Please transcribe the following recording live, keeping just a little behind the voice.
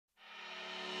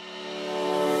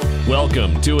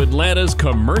Welcome to Atlanta's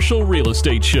Commercial Real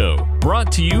Estate Show,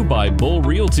 brought to you by Bull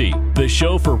Realty, the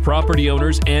show for property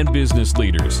owners and business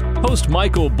leaders. Host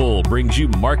Michael Bull brings you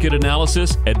market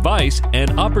analysis, advice,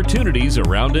 and opportunities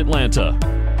around Atlanta.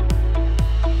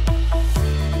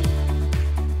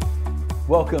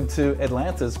 Welcome to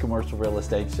Atlanta's Commercial Real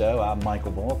Estate Show. I'm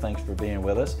Michael Bull. Thanks for being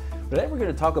with us. Today we're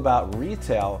going to talk about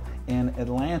retail in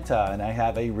Atlanta, and I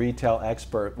have a retail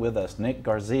expert with us, Nick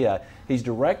Grazia. He's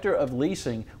Director of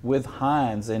Leasing with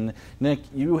Hines. And Nick,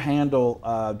 you handle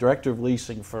Director of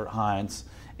Leasing for Hines,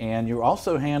 and you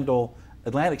also handle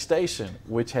Atlantic Station,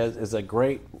 which is a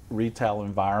great retail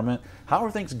environment. How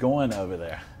are things going over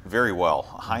there? Very well.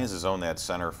 Hines has owned that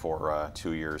center for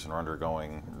 2 years and are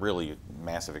undergoing really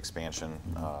massive expansion.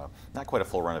 Not quite a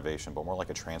full renovation, but more like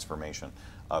a transformation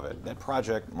of it. That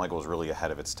project, Michael, is really ahead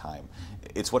of its time.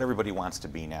 It's what everybody wants to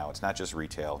be now. It's not just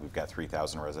retail. We've got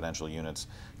 3,000 residential units,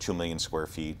 2 million square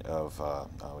feet of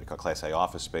what we call Class A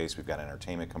office space. We've got an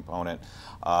entertainment component.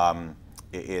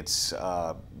 It's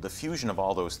the fusion of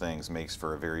all those things makes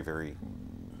for a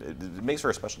it makes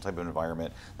for a special type of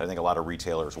environment that I think a lot of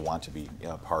retailers want to be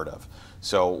part of.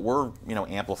 So we're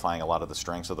amplifying a lot of the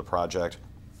strengths of the project.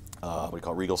 What we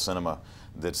call Regal Cinema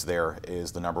that's there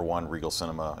is the number one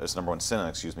cinema, in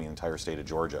the entire state of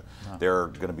Georgia. Wow. They're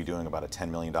going to be doing about a $10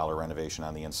 million renovation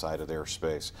on the inside of their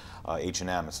space.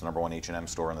 H&M, it's the number one H&M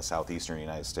store in the southeastern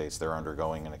United States. They're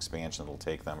undergoing an expansion that will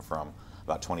take them from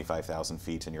about 25,000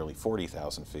 feet to nearly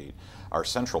 40,000 feet. Our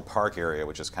Central Park area,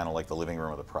 which is kind of like the living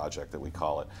room of the project that we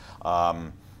call it,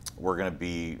 we're going to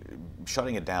be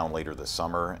shutting it down later this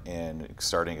summer and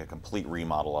starting a complete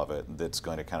remodel of it that's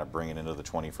going to kind of bring it into the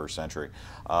 21st century.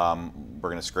 We're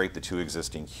going to scrape the 2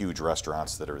 existing huge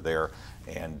restaurants that are there,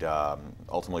 and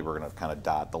ultimately we're going to kind of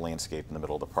dot the landscape in the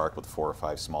middle of the park with 4 or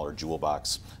 5 smaller jewel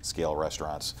box scale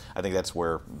restaurants. I think that's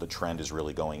where the trend is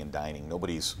really going in dining.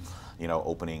 Nobody's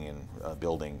opening and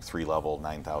building 3-level,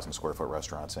 9,000 square foot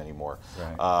restaurants anymore.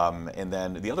 Right. And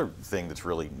then the other thing that's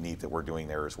really neat that we're doing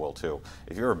there as well too,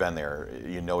 if you've ever been there,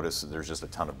 you notice there's just a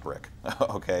ton of brick,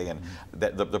 okay? And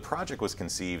the project was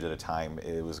conceived at a time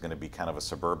it was going to be kind of a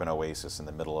suburban oasis in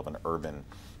the middle of an urban,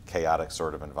 chaotic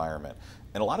sort of environment.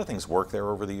 And a lot of things worked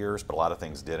there over the years, but a lot of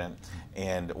things didn't.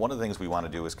 And one of the things we want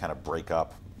to do is kind of break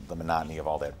up the monotony of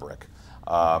all that brick.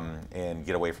 And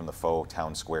get away from the faux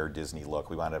town square Disney look.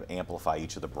 We want to amplify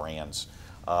each of the brands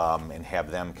and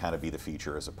have them kind of be the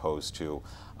feature as opposed to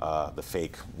the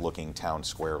fake looking town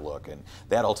square look. And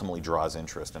that ultimately draws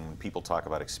interest. And when people talk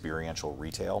about experiential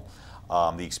retail,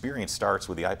 the experience starts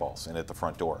with the eyeballs and at the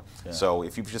front door. Yeah. So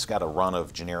if you've just got a run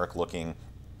of generic looking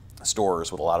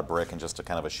stores with a lot of brick and just a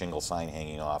kind of a shingle sign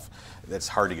hanging off, that's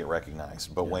hard to get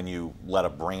recognized. But when you let a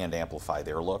brand amplify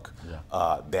their look,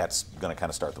 that's going to kind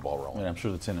of start the ball rolling. And I'm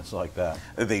sure the tenants like that.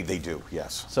 They do,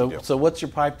 yes. So what's your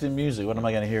piped in music? What am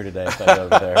I going to hear today if I go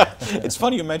over there? It's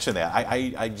funny you mention that.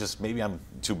 I just, maybe I'm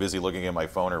too busy looking at my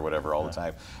phone or whatever all the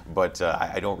time, but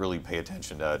I don't really pay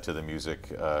attention to the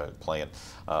music playing.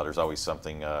 There's always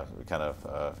something kind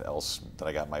of else that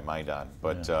I got my mind on.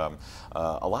 But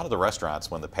a lot of the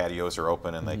restaurants, when the patios are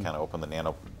open and they kind of open the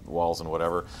nano walls and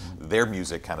whatever, their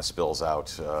music kind of spills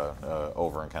out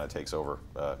over and kind of takes over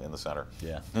in the center.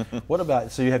 Yeah. What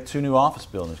about, so you have 2 new office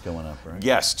buildings going up, right?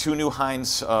 Yes, 2 new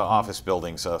Hines office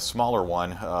buildings. A smaller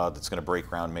one that's going to break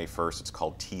ground May 1st. It's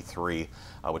called T3,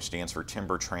 which stands for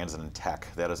Timber, Transit, and Tech.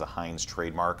 That is a Hines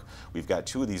trademark. We've got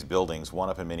 2 of these buildings, one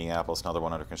up in Minneapolis, another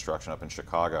one under construction up in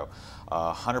Chicago.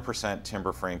 100%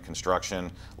 timber frame construction,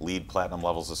 LEED Platinum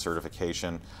levels of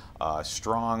certification.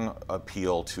 Strong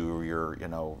appeal to your,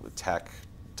 tech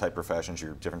type professions,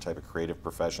 your different type of creative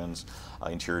professions,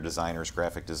 interior designers,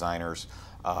 graphic designers.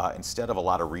 Instead of a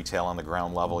lot of retail on the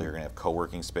ground level, you're going to have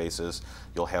co-working spaces.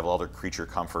 You'll have other creature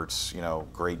comforts,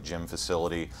 great gym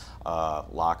facility,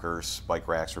 lockers, bike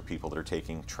racks for people that are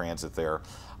taking transit there.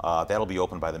 That'll be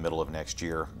open by the middle of next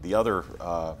year. The other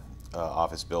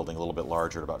office building, a little bit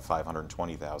larger at about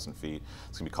 520,000 feet,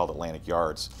 it's going to be called Atlantic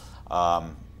Yards.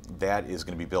 That is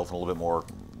going to be built in a little bit more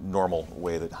normal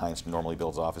way that Hines normally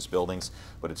builds office buildings,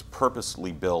 but it's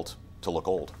purposely built to look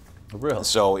old. Really?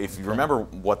 So if you remember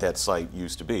what that site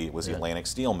used to be, it was the Atlantic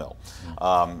Steel Mill.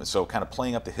 So kind of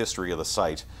playing up the history of the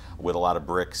site with a lot of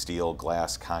brick, steel,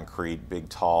 glass, concrete, big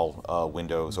tall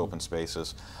windows, open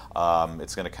spaces.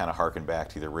 It's going to kind of harken back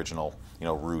to the original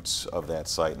roots of that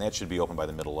site, and that should be open by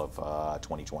the middle of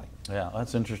 2020. Yeah,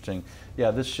 that's interesting.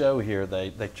 Yeah, this show here,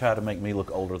 they try to make me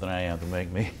look older than I am to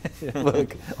make me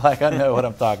look like I know what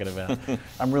I'm talking about.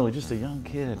 I'm really just a young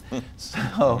kid.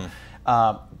 So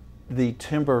the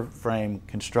timber frame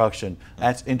construction,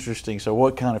 that's interesting. So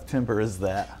what kind of timber is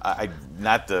that?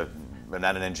 Not the I'm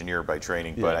not an engineer by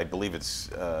training, but I believe it's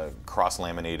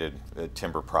cross-laminated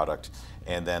timber product.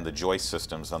 And then the joist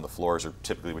systems on the floors are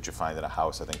typically what you find in a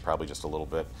house. I think probably just a little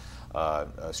bit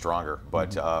stronger.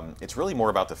 But it's really more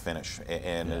about the finish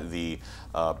and the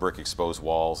brick exposed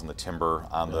walls and the timber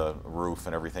on the roof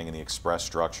and everything, and the express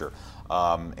structure.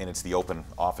 And it's the open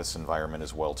office environment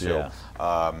as well too.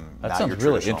 That sounds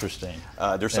really interesting.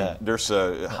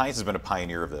 Hines has been a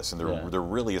pioneer of this, and there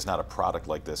really is not a product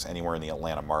like this anywhere in the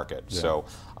Atlanta market. So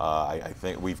I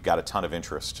think we've got a ton of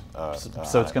interest.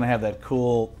 So it's going to have that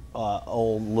cool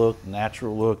old look,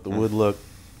 natural look, the wood look,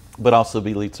 but also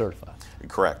be LEED certified.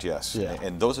 Correct, yes.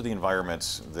 And those are the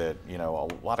environments that, you know,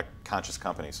 a lot of conscious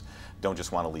companies don't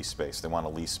just want to lease space. They want to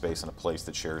lease space in a place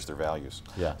that shares their values.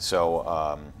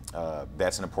 So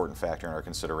that's an important factor in our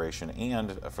consideration.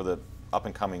 And for the up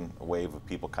and coming wave of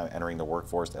people kind of entering the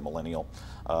workforce, that millennial,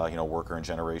 worker and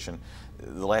generation,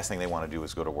 the last thing they want to do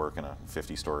is go to work in a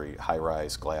 50-story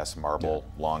high-rise glass marble,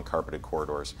 long carpeted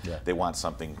corridors. They want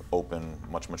something open,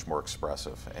 much more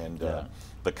expressive. And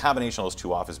the combination of those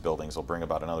two office buildings will bring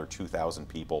about another 2,000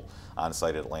 people on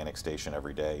site at Atlantic Station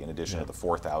every day, in addition to the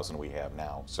 4,000 we have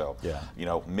now. So,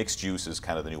 mixed use is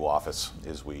kind of the new office,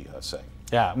 as we say.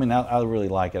 Yeah, I mean, I really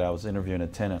like it. I was interviewing a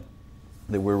tenant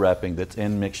that we're repping that's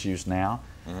in mixed use now,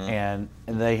 and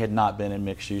they had not been in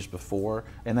mixed use before,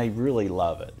 and they really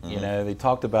love it. You know, they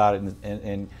talked about it,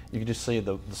 and you can just see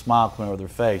the smile coming over their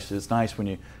face. It's nice when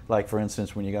you, like for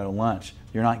instance, when you go to lunch,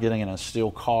 you're not getting in a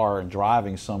steel car and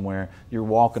driving somewhere. You're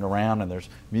walking around and there's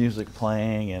music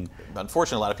playing. And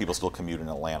unfortunately, a lot of people still commute in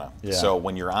Atlanta. So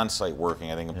when you're on site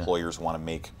working, I think employers want to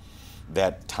make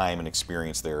that time and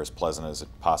experience there as pleasant as it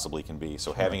possibly can be.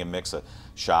 So having a mix of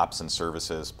shops and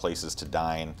services, places to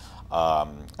dine,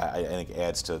 I think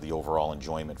adds to the overall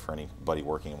enjoyment for anybody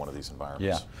working in one of these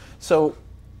environments. So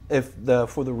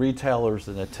for the retailers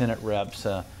and the tenant reps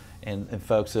and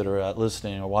folks that are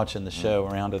listening or watching the show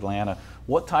around Atlanta,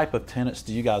 what type of tenants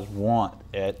do you guys want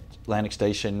at Atlantic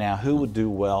Station now? Who would do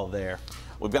well there?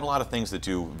 We've got a lot of things that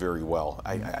do very well.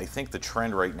 I think the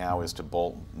trend right now is to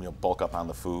bulk up on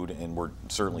the food, and we're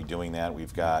certainly doing that.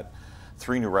 We've got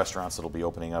 3 new restaurants that'll be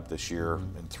opening up this year,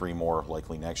 and 3 more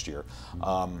likely next year.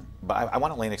 But I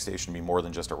want Atlantic Station to be more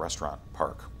than just a restaurant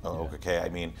park. Okay, I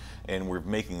mean, and we're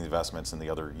making investments in the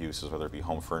other uses, whether it be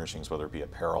home furnishings, whether it be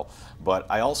apparel. But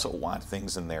I also want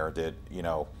things in there that,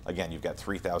 again, you've got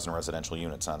 3,000 residential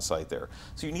units on site there.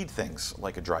 So you need things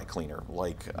like a dry cleaner,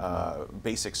 like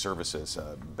basic services,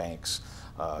 banks,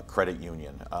 credit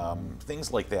union,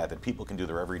 things like that people can do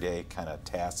their everyday kind of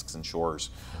tasks and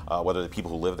chores, whether the people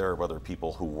who live there, whether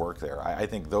people who work there. I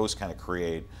think those kind of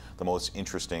create the most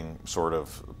interesting sort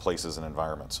of places and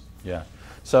environments.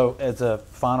 So as a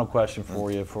final question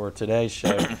for you for today's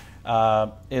show,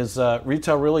 is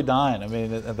retail really dying? I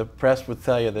mean, the press would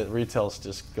tell you that retail's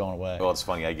just going away. Well, it's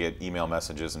funny. I get email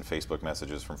messages and Facebook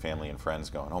messages from family and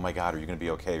friends going, "Oh my God, are you going to be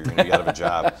okay? You're going to be out of a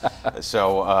job."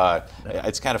 So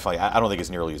it's kind of funny. I don't think it's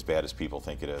nearly as bad as people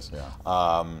think it is.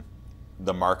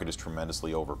 The market is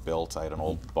tremendously overbuilt. I had an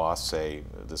old boss say,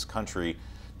 "This country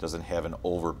doesn't have an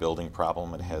overbuilding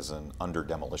problem, it has an under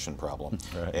demolition problem."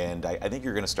 And I think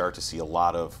you're going to start to see a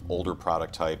lot of older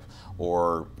product type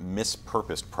or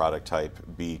mispurposed product type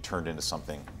be turned into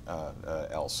something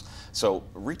else. So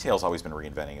retail's always been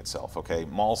reinventing itself. Okay,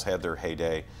 malls had their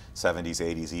heyday, 70s,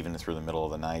 80s, even through the middle of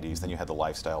the 90s. Then you had the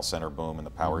lifestyle center boom and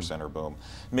the power center boom.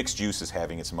 Mixed use is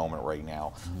having its moment right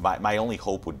now. My only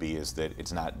hope would be is that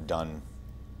it's not done,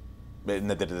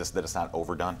 that it's not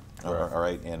overdone. All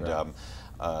right, and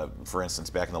for instance,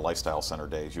 back in the lifestyle center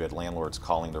days, you had landlords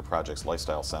calling their projects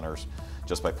lifestyle centers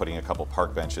just by putting a couple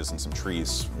park benches and some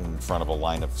trees in front of a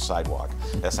line of sidewalk.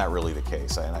 That's not really the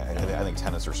case. I think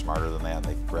tenants are smarter than that, and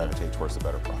they gravitate towards the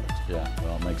better product.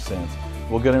 Well, it makes sense.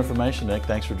 Well, good information, Nick.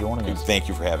 Thanks for joining us. Thank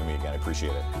you for having me again. I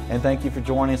appreciate it. And thank you for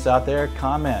joining us out there.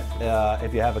 Comment.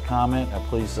 If you have a comment,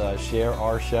 please share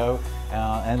our show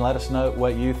and let us know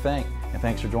what you think. And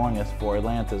thanks for joining us for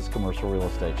Atlanta's Commercial Real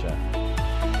Estate Show.